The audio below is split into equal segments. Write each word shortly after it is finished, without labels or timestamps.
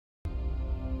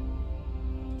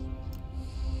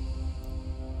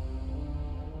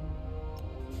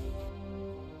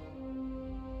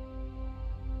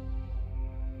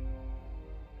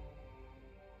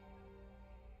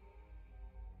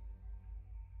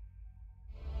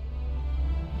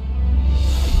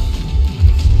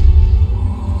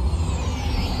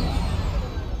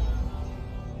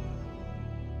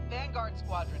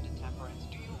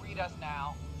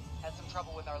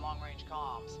long-range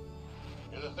comms.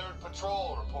 You're the 3rd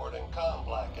patrol reporting comm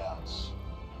blackouts.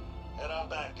 Head on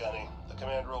back, Gunny. The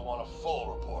commander will want a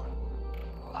full report.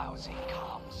 Lousy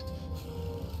comms.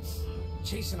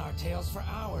 Chasing our tails for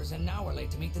hours, and now we're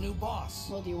late to meet the new boss.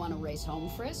 Well, do you want to race home,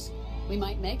 Frisk? We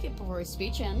might make it before his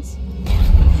speech ends.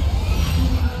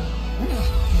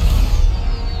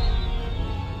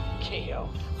 Keo.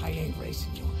 I ain't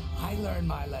racing you. I learned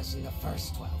my lesson the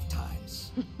first 12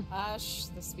 times. Hush,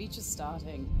 the speech is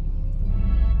starting.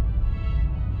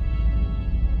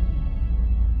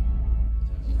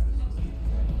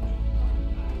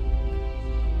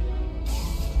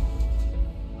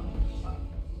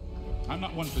 I'm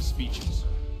not one for speeches.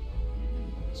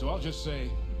 So I'll just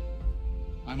say,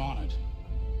 I'm honored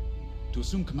to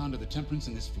assume command of the Temperance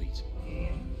in this fleet.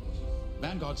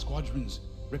 Vanguard Squadron's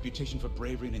reputation for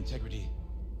bravery and integrity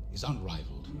is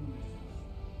unrivaled.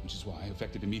 Which is why,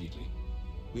 effective immediately,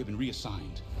 we have been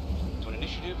reassigned to an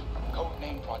initiative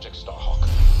codenamed Project Starhawk.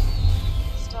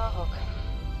 Starhawk.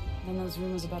 Then those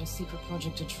rumors about a secret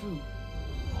project are true.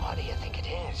 What do you think it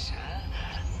is,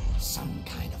 huh? Some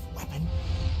kind of weapon?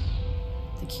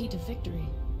 The key to victory.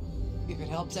 If it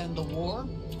helps end the war,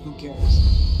 who cares?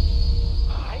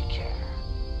 I care.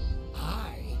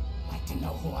 I like to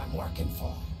know who I'm working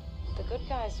for. The good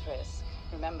guys, Frisk.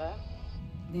 Remember?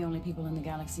 The only people in the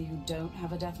galaxy who don't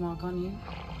have a death mark on you?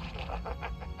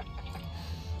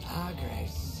 Ah,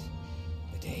 Grace.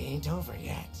 The day ain't over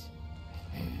yet.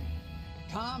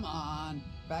 Come on,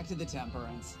 back to the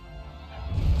Temperance.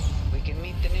 We can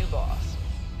meet the new boss,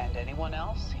 and anyone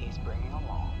else he's bringing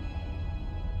along.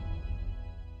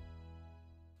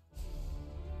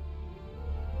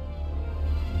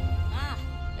 Ah,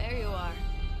 there you are.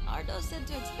 Ardo said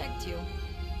to expect you.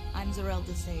 I'm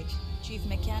Zarelda Sage, Chief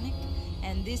Mechanic,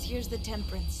 and this here's the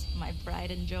Temperance, my pride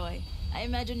and joy. I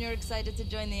imagine you're excited to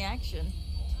join the action.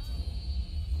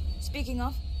 Speaking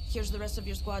of, here's the rest of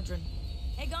your squadron.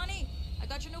 Hey, Gunny, I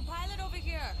got your new pilot over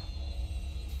here.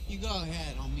 You go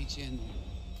ahead, I'll meet you in there.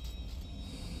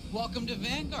 Welcome to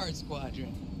Vanguard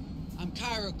Squadron. I'm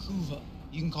Kyra Kuva.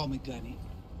 You can call me Gunny.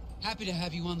 Happy to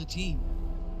have you on the team.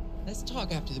 Let's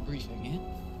talk after the briefing, eh?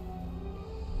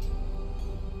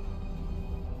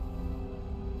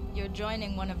 You're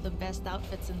joining one of the best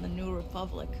outfits in the New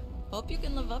Republic. Hope you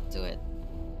can live up to it.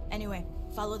 Anyway,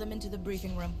 follow them into the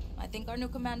briefing room. I think our new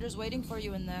commander's waiting for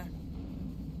you in there.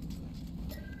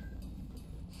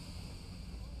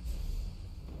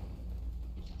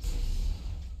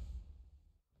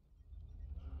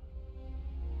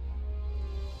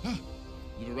 Ah,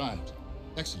 you've arrived.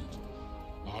 Excellent.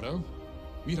 Otto,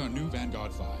 meet our new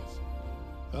Vanguard 5.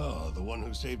 Oh, the one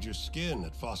who saved your skin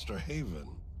at Foster Haven.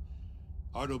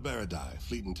 Ardo Baradai,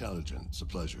 Fleet Intelligence. A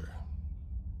pleasure.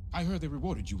 I heard they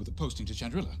rewarded you with a posting to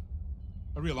Chandrilla.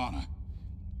 A real honor.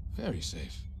 Very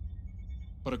safe.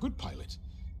 But a good pilot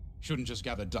shouldn't just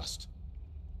gather dust.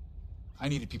 I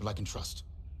needed people I can trust.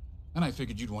 And I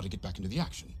figured you'd want to get back into the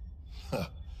action. Huh.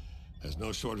 There's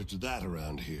no shortage of that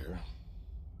around here.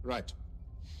 Right.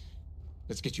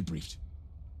 Let's get you briefed.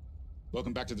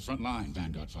 Welcome back to the front line,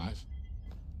 Vanguard 5.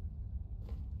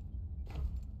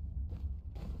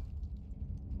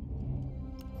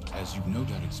 As you've no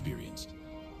doubt experienced,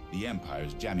 the Empire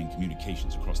is jamming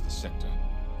communications across the sector.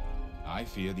 I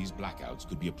fear these blackouts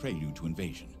could be a prelude to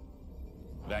invasion.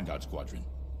 Vanguard Squadron,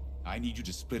 I need you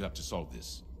to split up to solve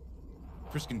this.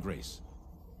 Frisk and Grace,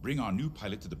 bring our new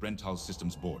pilot to the Brental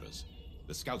system's borders.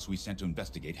 The scouts we sent to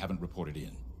investigate haven't reported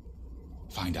in.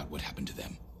 Find out what happened to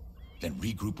them. Then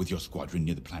regroup with your squadron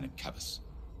near the planet Cavus.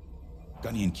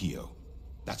 Gunny and Keo,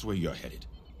 that's where you're headed.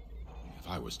 If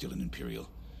I were still an Imperial,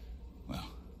 well,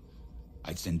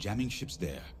 I'd send jamming ships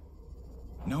there.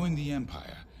 Knowing the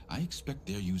Empire, I expect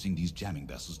they're using these jamming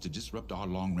vessels to disrupt our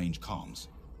long-range comms.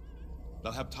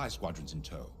 They'll have TIE squadrons in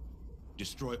tow.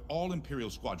 Destroy all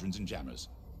Imperial squadrons and jammers.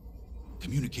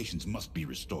 Communications must be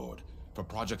restored for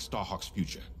Project Starhawk's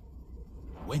future.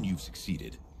 When you've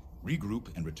succeeded,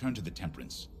 regroup and return to the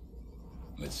Temperance.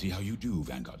 Let's see how you do,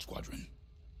 Vanguard Squadron.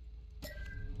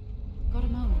 Got a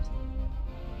moment?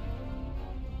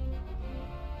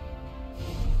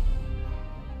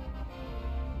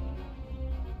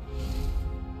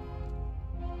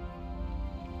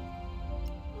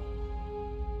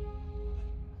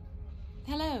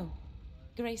 Hello.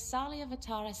 Grace Salia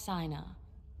Vatara Sina.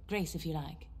 Grace, if you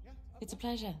like. It's a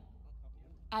pleasure.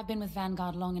 I've been with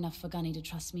Vanguard long enough for Gunny to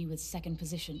trust me with second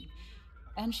position.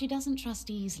 And she doesn't trust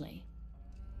easily.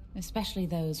 Especially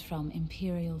those from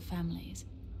Imperial families.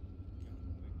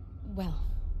 Well,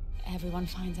 everyone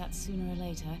finds out sooner or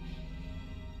later.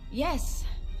 Yes,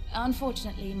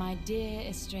 unfortunately, my dear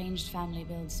estranged family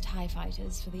builds TIE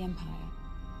fighters for the Empire.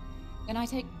 and I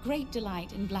take great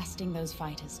delight in blasting those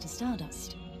fighters to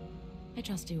stardust. I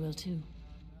trust you will too.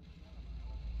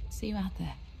 See you out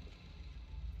there.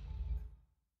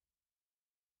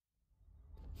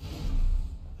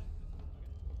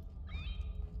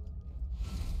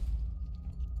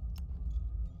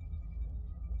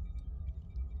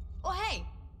 Oh hey,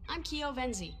 I'm Kyo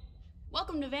Venzi.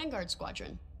 Welcome to Vanguard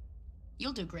Squadron.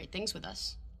 You'll do great things with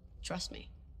us. Trust me.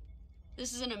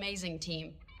 This is an amazing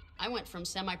team. I went from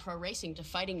semi-pro racing to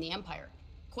fighting the Empire.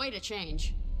 Quite a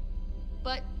change.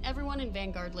 But everyone in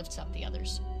Vanguard lifts up the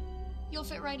others. You'll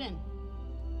fit right in.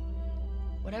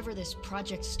 Whatever this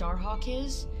Project Starhawk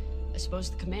is, I suppose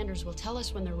the commanders will tell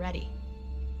us when they're ready.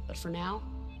 But for now,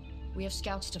 we have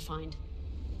scouts to find.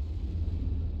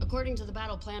 According to the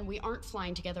battle plan, we aren't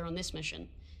flying together on this mission,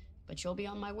 but you'll be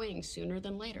on my wing sooner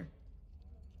than later.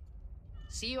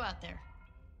 See you out there.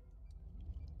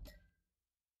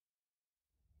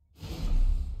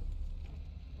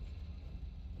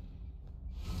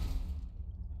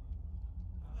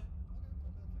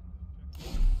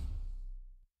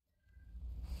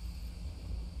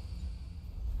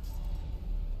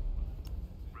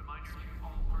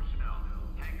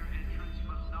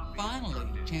 Finally,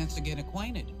 chance to get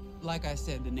acquainted. Like I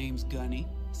said, the name's Gunny.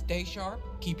 Stay sharp,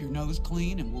 keep your nose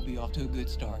clean, and we'll be off to a good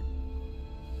start.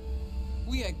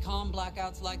 We had comm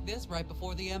blackouts like this right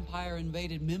before the Empire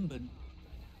invaded Minban.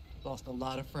 Lost a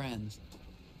lot of friends.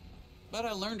 But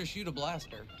I learned to shoot a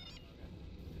blaster.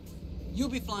 You'll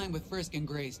be flying with Frisk and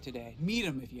Grace today. Meet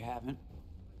them if you haven't.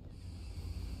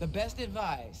 The best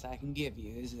advice I can give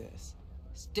you is this.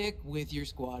 Stick with your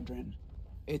squadron.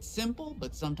 It's simple,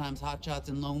 but sometimes hotshots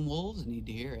and lone wolves need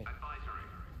to hear it.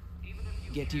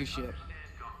 Get to your ship.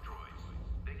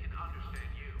 They can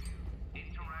understand you.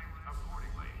 Interact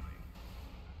accordingly.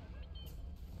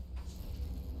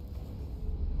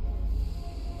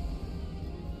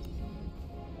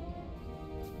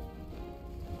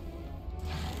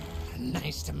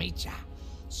 Nice to meet ya.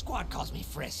 Squad calls me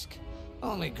Frisk.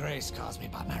 Only Grace calls me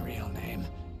by my real name,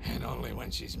 and only when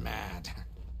she's mad.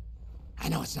 I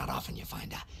know it's not often you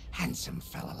find a handsome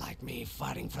fella like me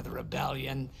fighting for the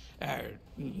Rebellion, or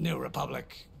New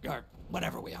Republic, or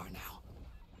whatever we are now.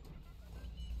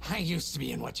 I used to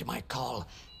be in what you might call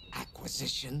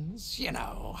acquisitions, you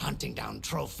know, hunting down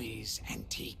trophies,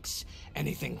 antiques,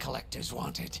 anything collectors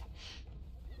wanted.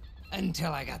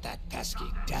 Until I got that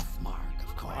pesky death mark,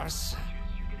 of course.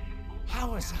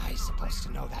 How was I supposed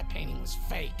to know that painting was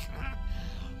fake, huh?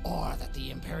 Or that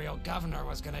the Imperial Governor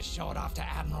was gonna show it off to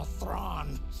Admiral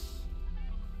Thrawn?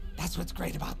 That's what's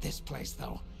great about this place,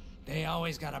 though. They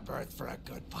always got a berth for a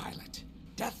good pilot.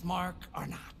 Death mark or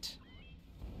not.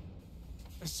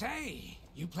 Say,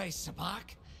 you play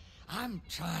Sabak? I'm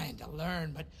trying to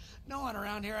learn, but no one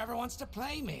around here ever wants to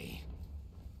play me.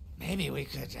 Maybe we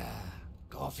could,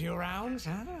 go a few rounds,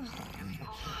 huh?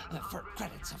 For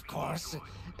credits, of course.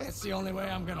 It's the only way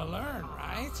I'm gonna learn,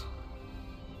 right?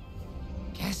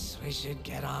 Guess we should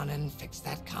get on and fix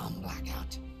that comm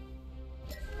blackout.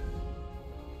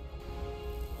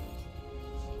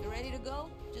 You ready to go?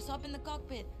 Just hop in the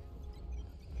cockpit.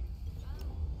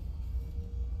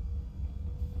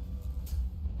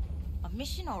 A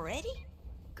mission already?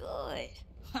 Good.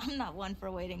 I'm not one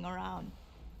for waiting around.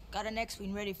 Got an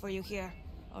X-Wing ready for you here.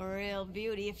 A real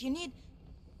beauty. If you need...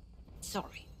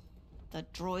 Sorry. The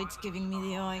droid's giving me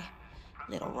the eye.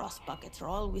 Little rust buckets are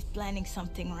always planning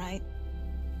something, right?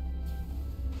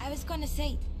 I was gonna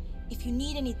say, if you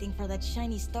need anything for that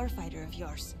shiny starfighter of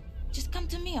yours, just come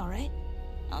to me, alright?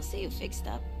 I'll see you fixed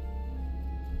up.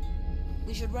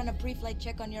 We should run a pre-flight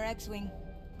check on your X-Wing.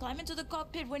 Climb into the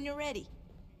cockpit when you're ready.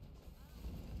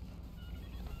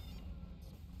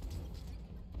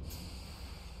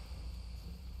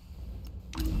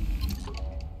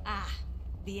 Ah,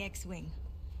 the X-Wing.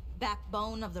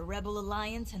 Backbone of the Rebel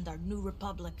Alliance and our new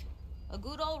Republic. A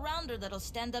good all-rounder that'll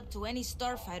stand up to any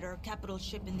starfighter or capital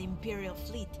ship in the Imperial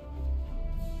fleet.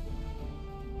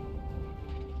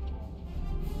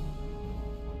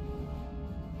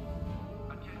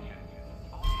 Attention.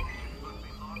 All missions must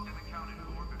be logged and accounted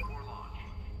for before launch.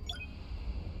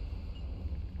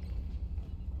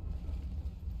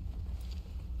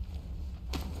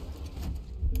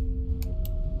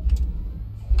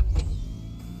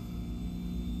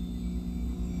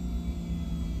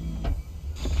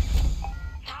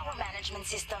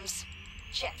 Systems.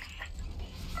 Check.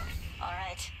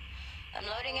 Alright. I'm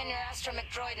loading in your astromech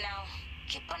droid now.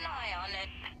 Keep an eye on it.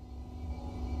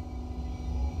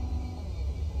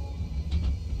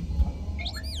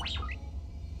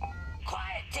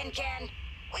 Quiet, Tin Can.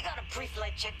 We got a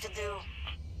pre-flight check to do.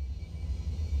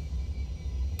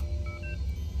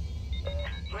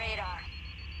 Radar.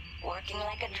 We're Working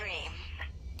like a dream.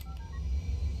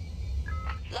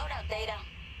 Loadout data.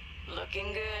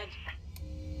 Looking good.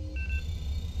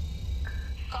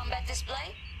 Combat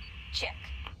display? Check.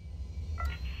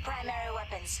 Primary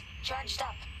weapons. Charged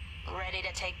up. Ready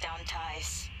to take down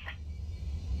ties.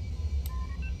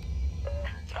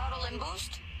 Throttle and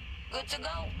boost? Good to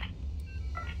go.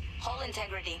 Hull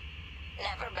integrity.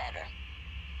 Never better.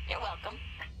 You're welcome.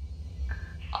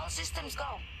 All systems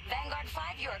go. Vanguard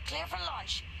 5, you are clear for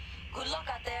launch. Good luck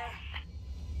out there.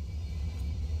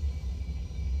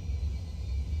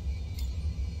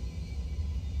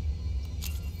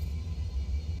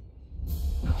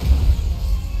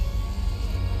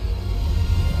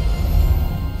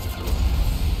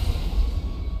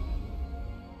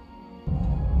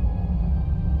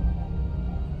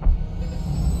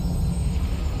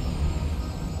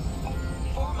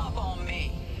 Form up on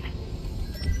me.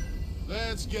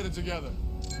 Let's get it together.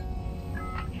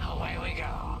 Away we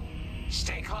go.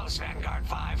 Stay close, Vanguard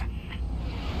 5.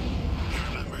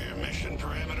 Remember your mission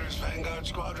parameters, Vanguard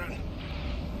Squadron?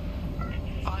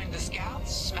 Find the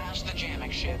scouts, smash the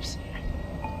jamming ships.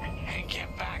 And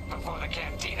get back before the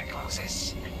cantina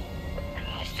closes.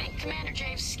 I think Commander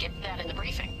James skipped that in the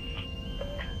briefing.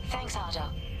 Thanks, Otto.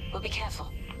 We'll be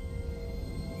careful.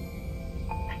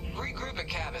 Regroup at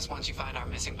Cabas once you find our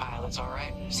missing pilots,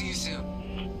 alright? See you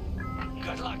soon.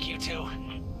 Good luck, you two.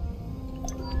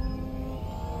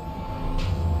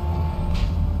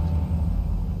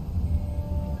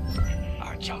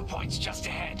 Our jump point's just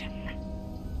ahead.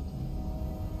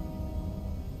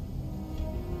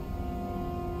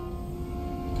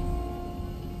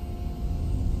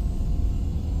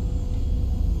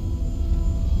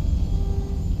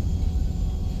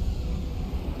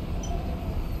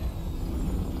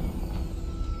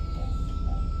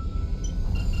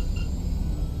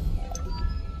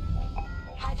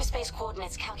 Hyperspace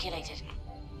coordinates calculated.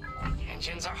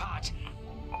 Engines are hot.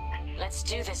 Let's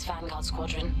do this, Vanguard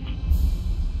Squadron.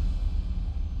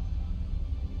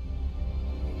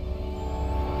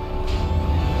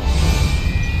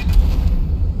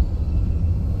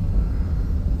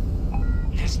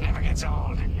 This never gets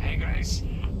old, hey, Grace?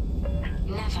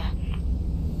 Never.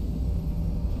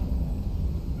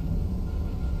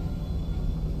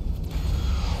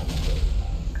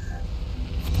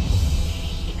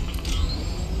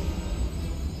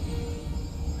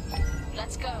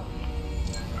 Let's go.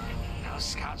 No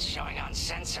scouts showing on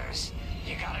sensors.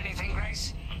 You got anything,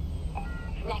 Grace?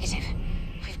 Negative.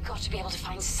 We've got to be able to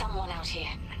find someone out here.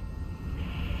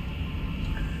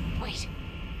 Wait.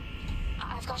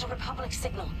 I've got a Republic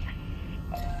signal.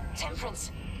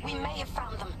 Temperance. We may have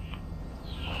found them.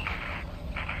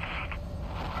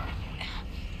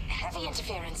 Heavy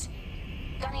interference.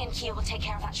 Gunny and Keel will take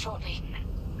care of that shortly.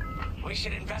 We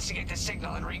should investigate the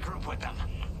signal and regroup with them.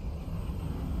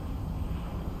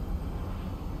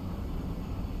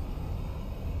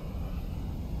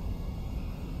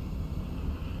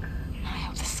 I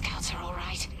hope the scouts are all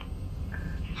right.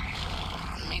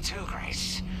 Me too,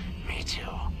 Grace. Me too.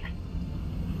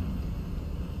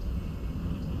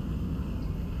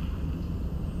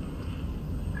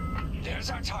 There's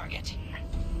our target.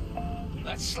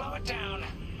 Let's slow it down.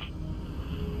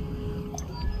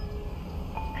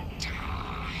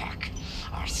 Ah, heck.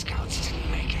 Our scouts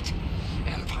didn't make it.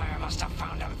 Empire must have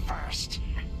found them first.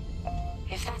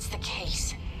 If that's the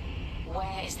case,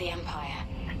 where is the Empire?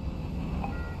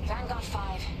 Vanguard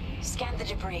 5, scan the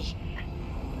debris.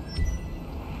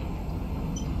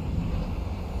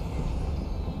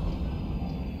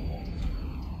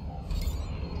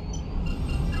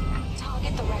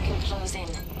 Target the wreck and close in.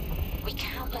 We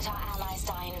can't let our allies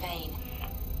die in vain.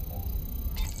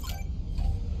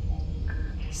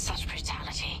 Such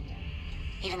brutality.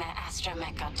 Even their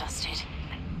astromech got dusted.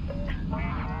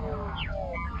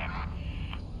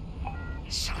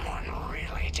 Someone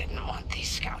really didn't want these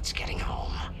scouts getting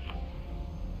home.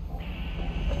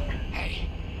 Hey,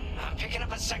 I'm picking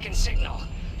up a second signal.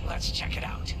 Let's check it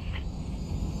out.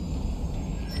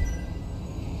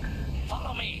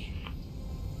 Follow me.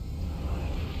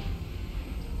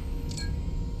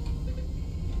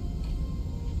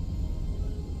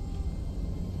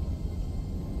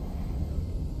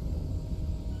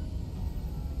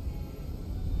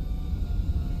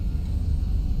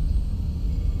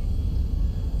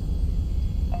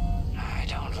 I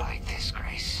don't like this,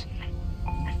 Grace.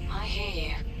 I hear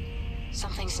you.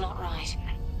 Something's not right.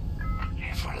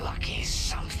 If we're lucky,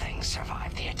 something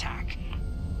survived the attack.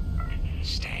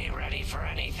 Stay ready for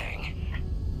anything.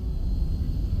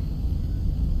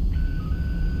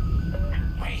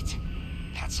 Wait,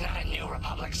 that's not a New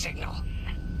Republic signal.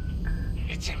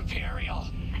 It's Imperial.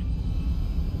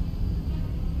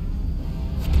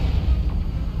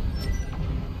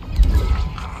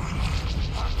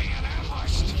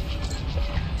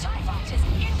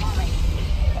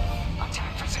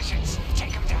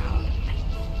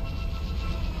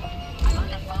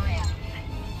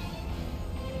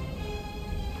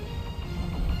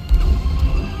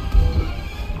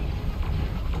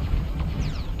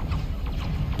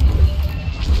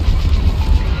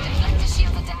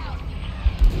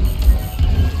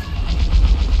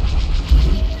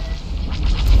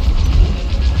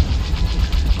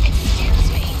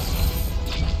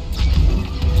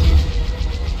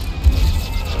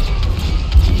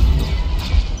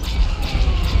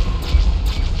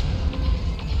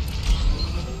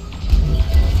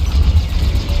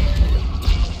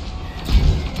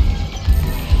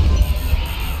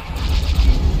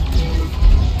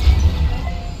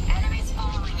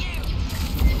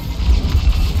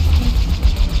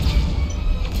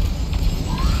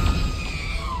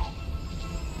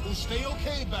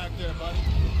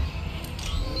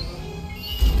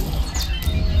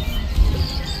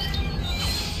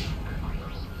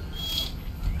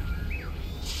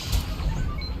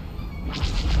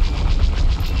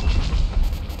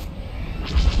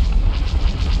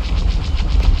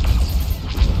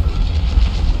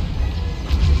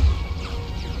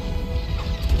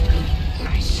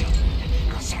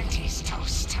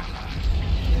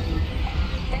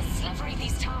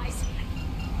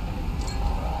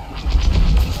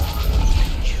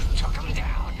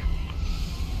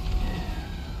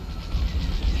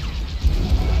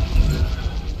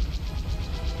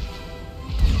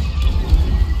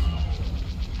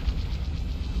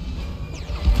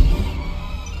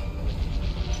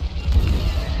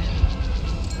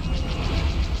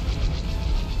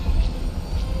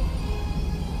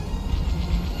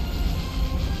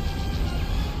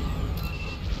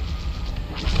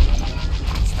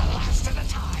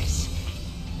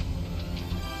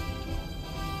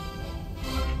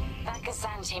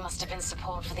 Santi must have been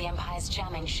support for the Empire's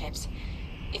jamming ships.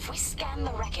 If we scan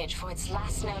the wreckage for its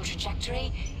last known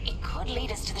trajectory, it could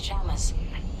lead us to the jammers.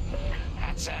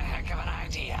 That's a heck of an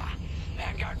idea.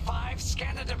 Vanguard 5,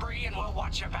 scan the debris and we'll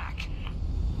watch your back.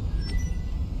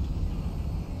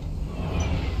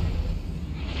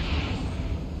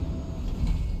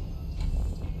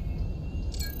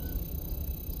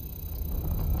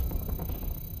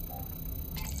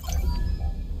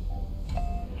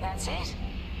 That's it.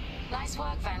 Nice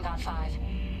work, Vanguard 5.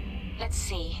 Let's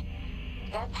see.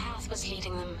 Their path was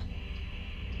leading them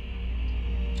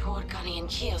toward Gunny and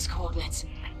Keel's coordinates.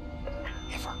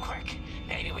 If we're quick,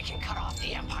 maybe we can cut off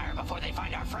the Empire before they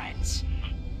find our friends.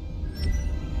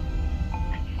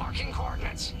 Marking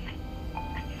coordinates.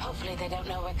 Hopefully they don't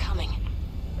know we're coming.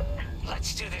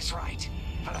 Let's do this right,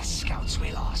 for the scouts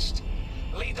we lost.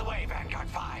 Lead the way, Vanguard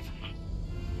 5.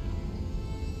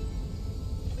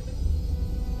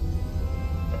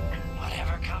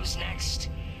 Whatever comes next,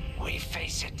 we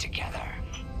face it together.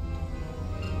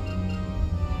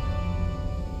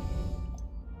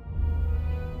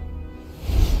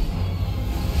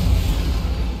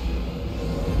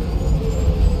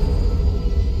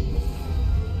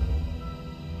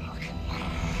 Look,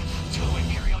 2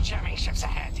 Imperial jamming ships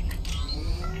ahead.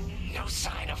 No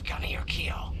sign of Gunny or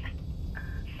Keel.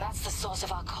 That's the source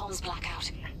of our comms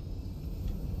blackout.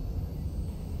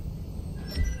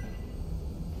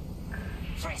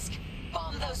 Frisk,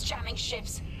 bomb those jamming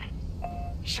ships.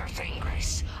 Sure thing,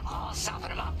 Grace. I'll soften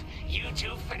him up. You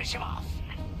two finish him off.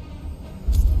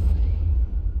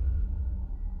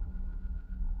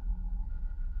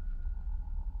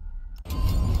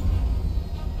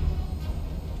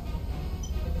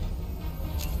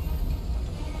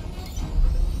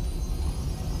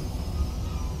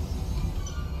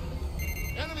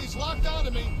 Enemies locked onto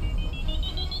me.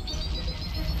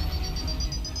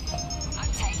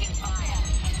 I'm taking fire.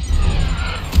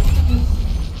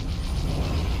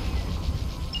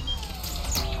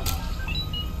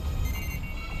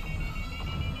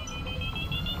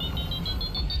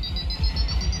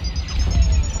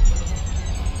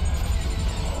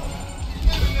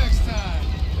 Maybe next time.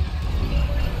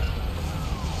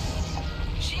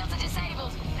 Shields are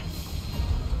disabled.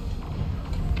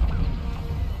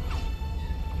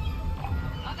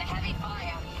 Under heavy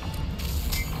fire.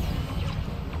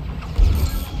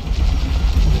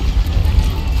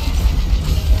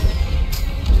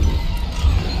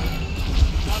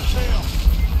 Got a tail.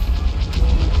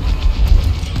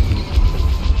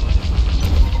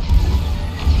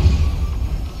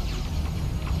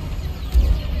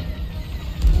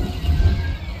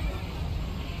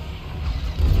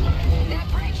 They're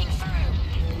breaking through.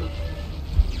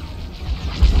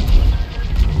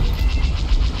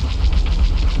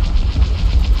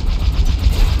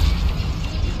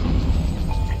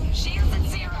 Shields at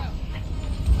 0.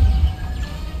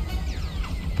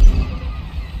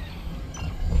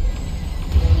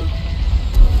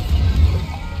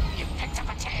 You picked up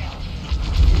a tail.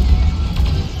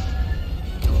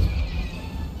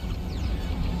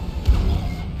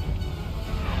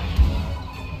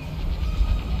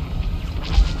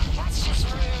 That's just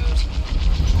rude.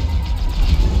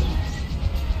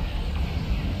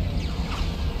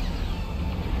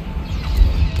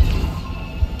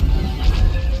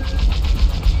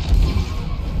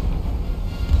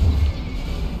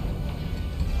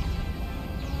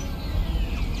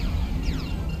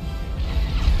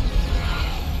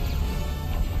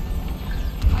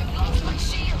 I've lost my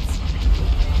shields.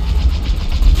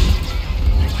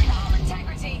 Losing all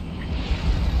integrity.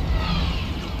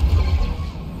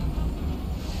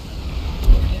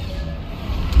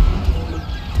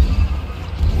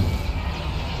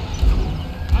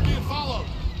 I'm being followed.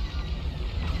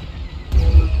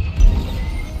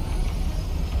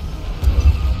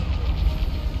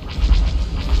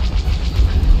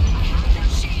 I have no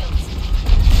shields.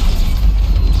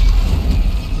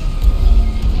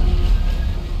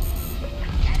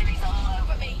 Enemies all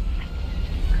over me.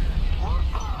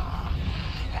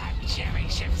 That jamming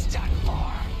ship's done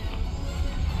for.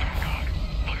 Vanguard,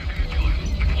 look at the Achilles.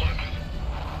 The collapse.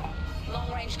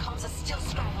 Long-range comms are still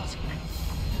scrambled.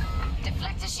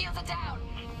 Deflector shields are down.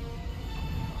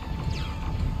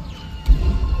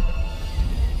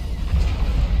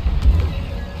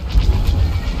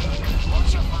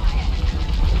 Watch your fire.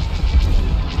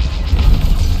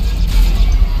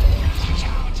 Watch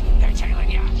out! They're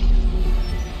tailing you.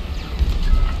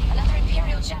 Another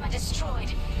Imperial jammer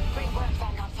destroyed. Great work,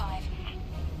 Vanguard 5.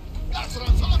 That's what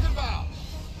I'm talking about.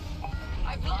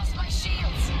 I've lost my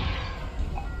shields.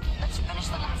 Let's finish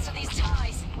the last of these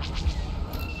ties.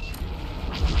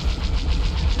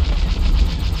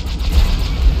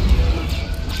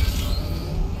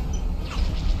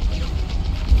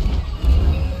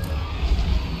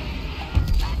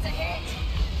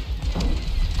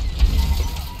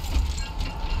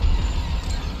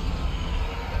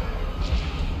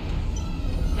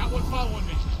 following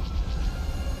me.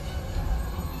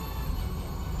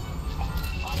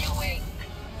 On your way.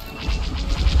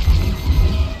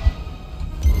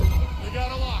 We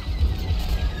got a lock.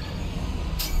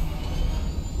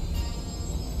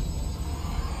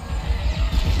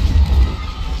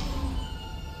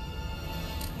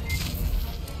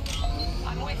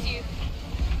 I'm with you.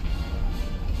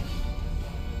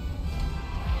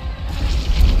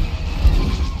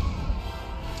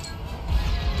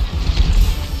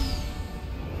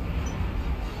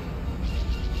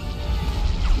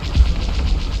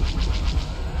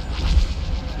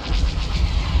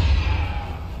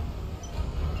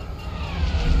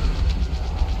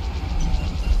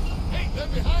 Hey, they're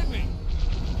behind me.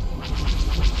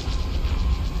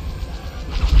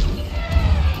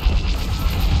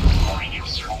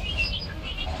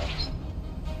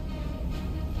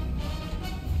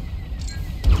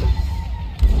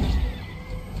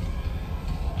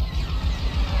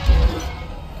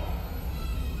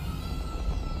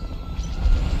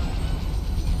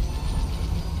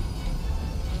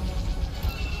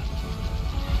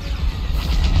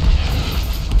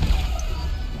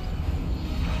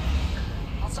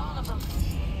 That's all of them.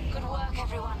 Good work,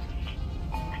 everyone.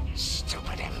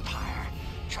 Stupid Empire.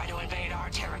 Try to invade our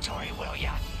territory, will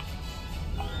ya?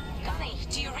 Gunny,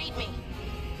 do you read me?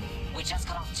 We just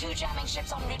got off 2 jamming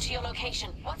ships en route to your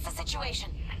location. What's the situation?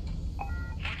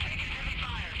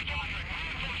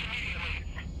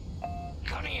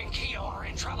 Gunny and Keo are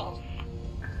in trouble.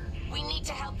 We need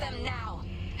to help them now.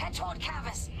 Head toward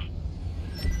Cavis.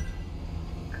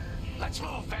 Let's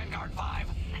move, Vanguard 5.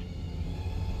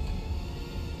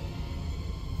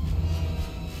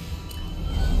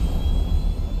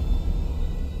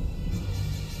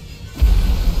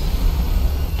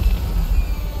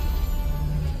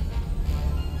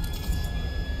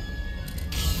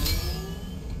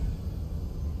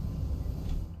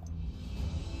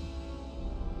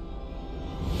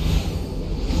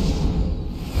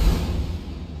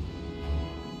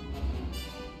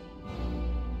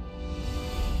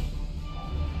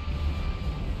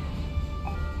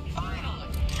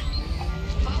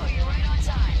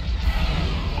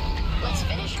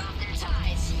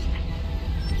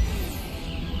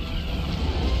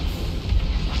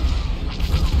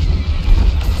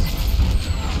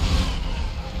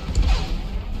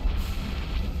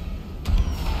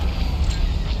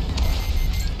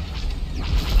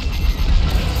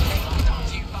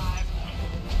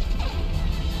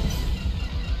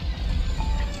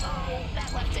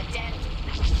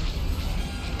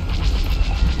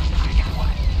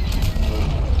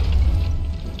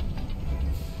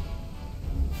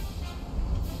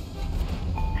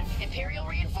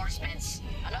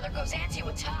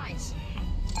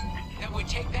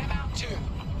 take them out too.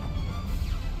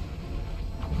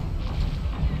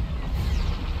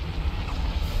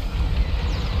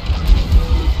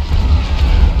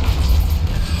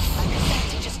 Like I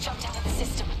said, he just jumped out of the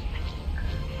system.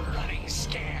 Running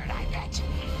scared, I bet.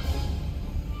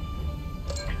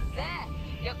 There,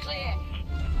 you're clear.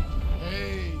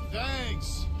 Hey,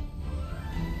 thanks.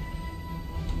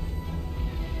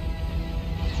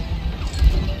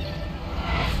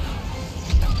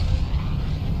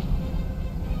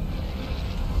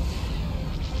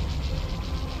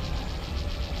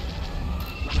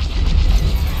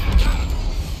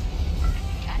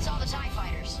 That's all the TIE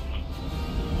fighters.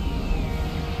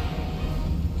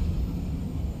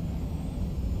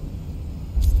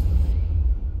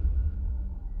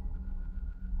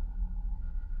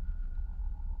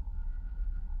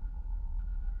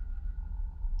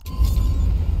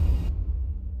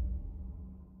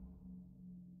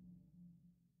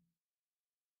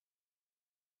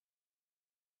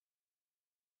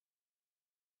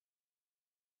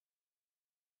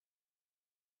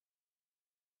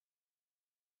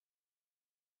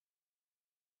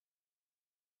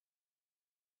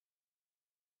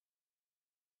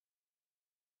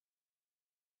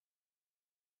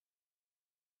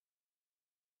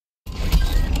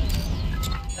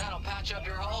 That'll patch up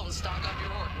your hull and stock up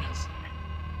your ordnance.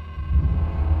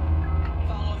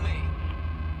 Follow me.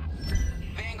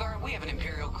 Vanguard, we have an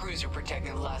Imperial cruiser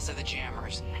protecting the last of the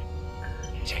jammers.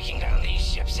 Taking down these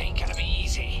ships ain't gonna be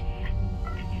easy.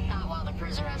 Not while the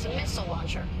cruiser has a missile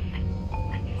launcher.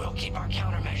 We'll keep our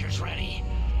countermeasures ready.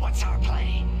 What's our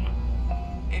play?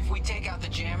 If we take out the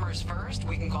jammers first,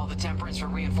 we can call the Temperance for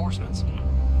reinforcements.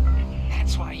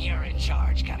 That's why you're in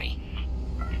charge, Gunny.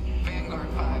 Vanguard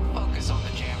 5, focus on the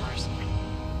jammers.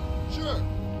 Sure.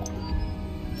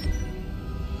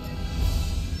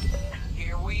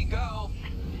 Here we go.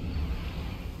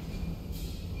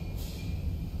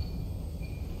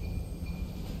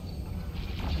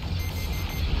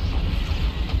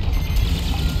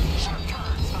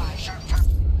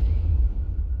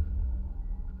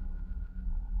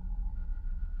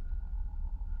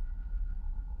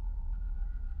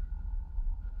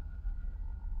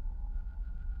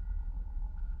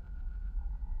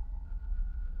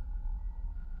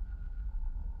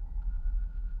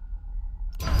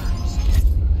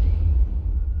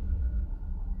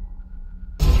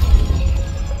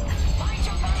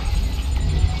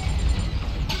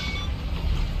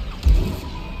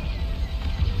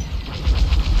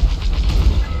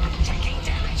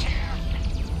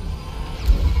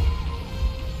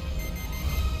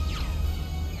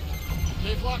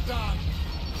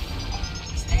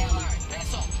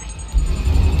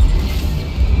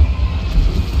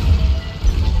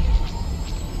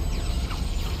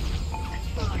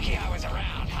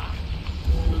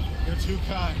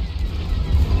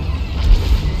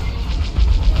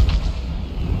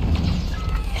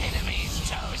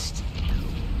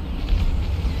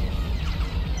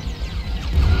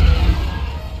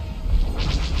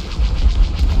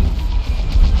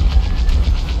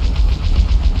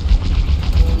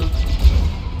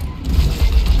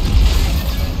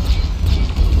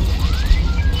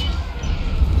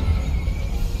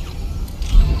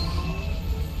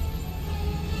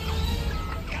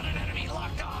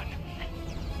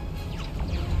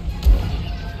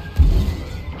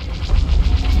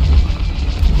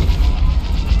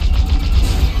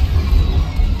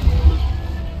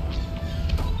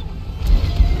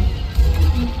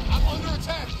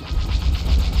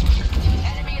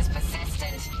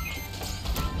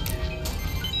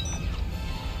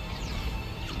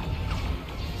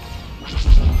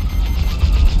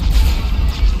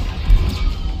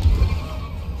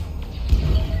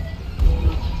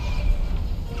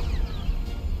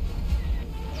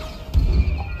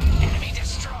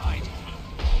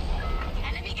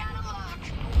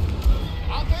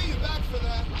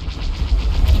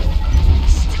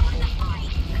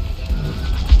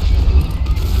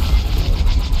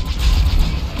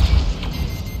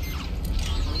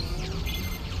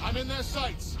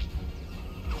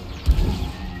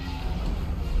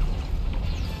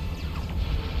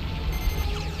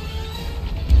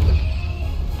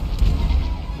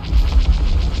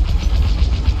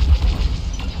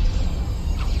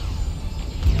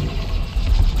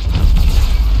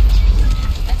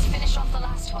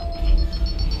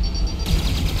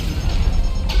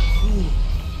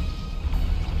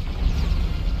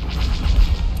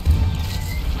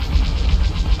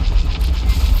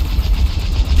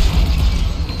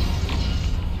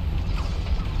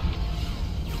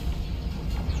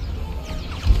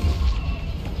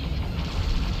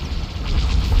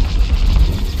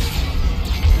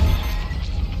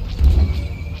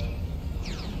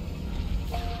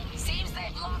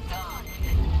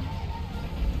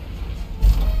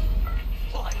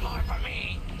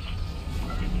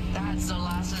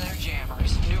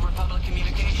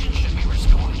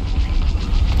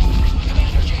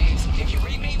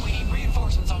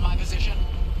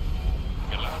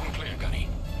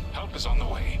 is on the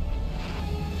way.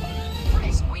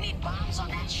 Frisk, we need bombs on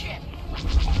that ship.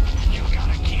 You got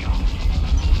it, Keo.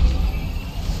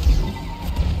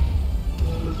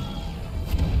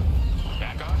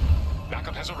 Vanguard,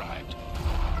 backup has arrived.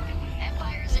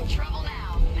 Empire's in trouble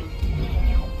now.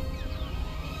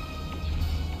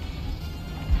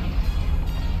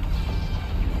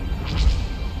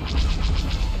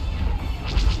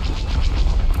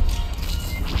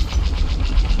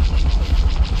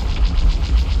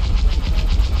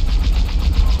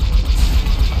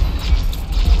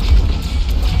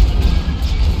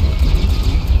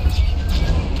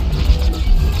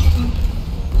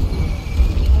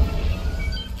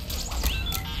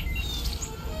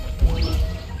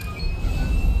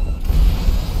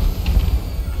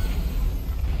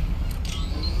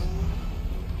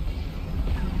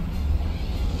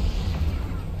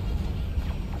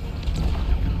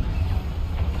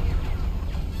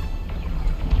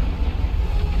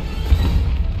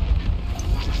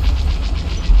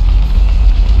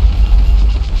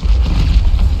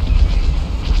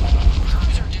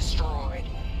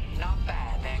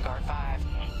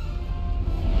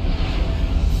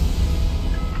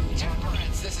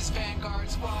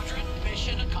 Squadron,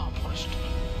 mission accomplished.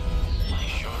 It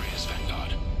sure is,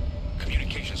 Vanguard.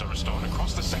 Communications are restored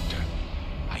across the sector.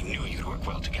 I knew you'd work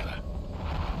well together.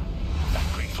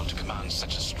 I'm grateful to command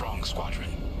such a strong squadron.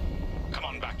 Come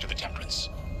on back to the Temperance.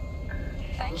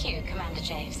 Thank you, Commander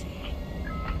Javes.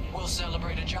 We'll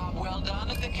celebrate a job well done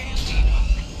at the cantina.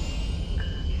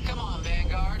 Come on,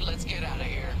 Vanguard, let's get out of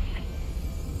here.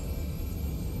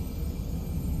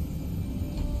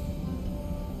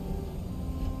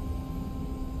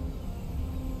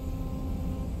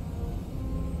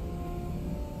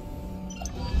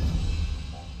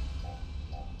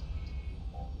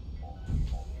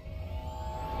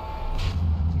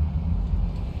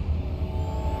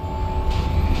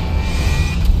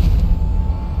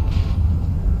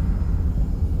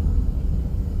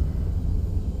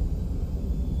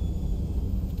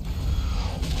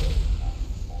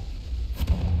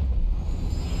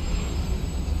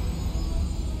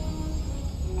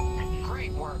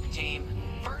 Team.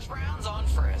 First round's on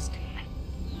Frisk.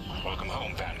 Welcome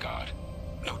home, Vanguard.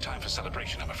 No time for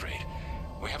celebration, I'm afraid.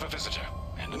 We have a visitor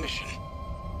and a mission.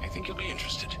 I think you'll be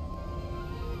interested.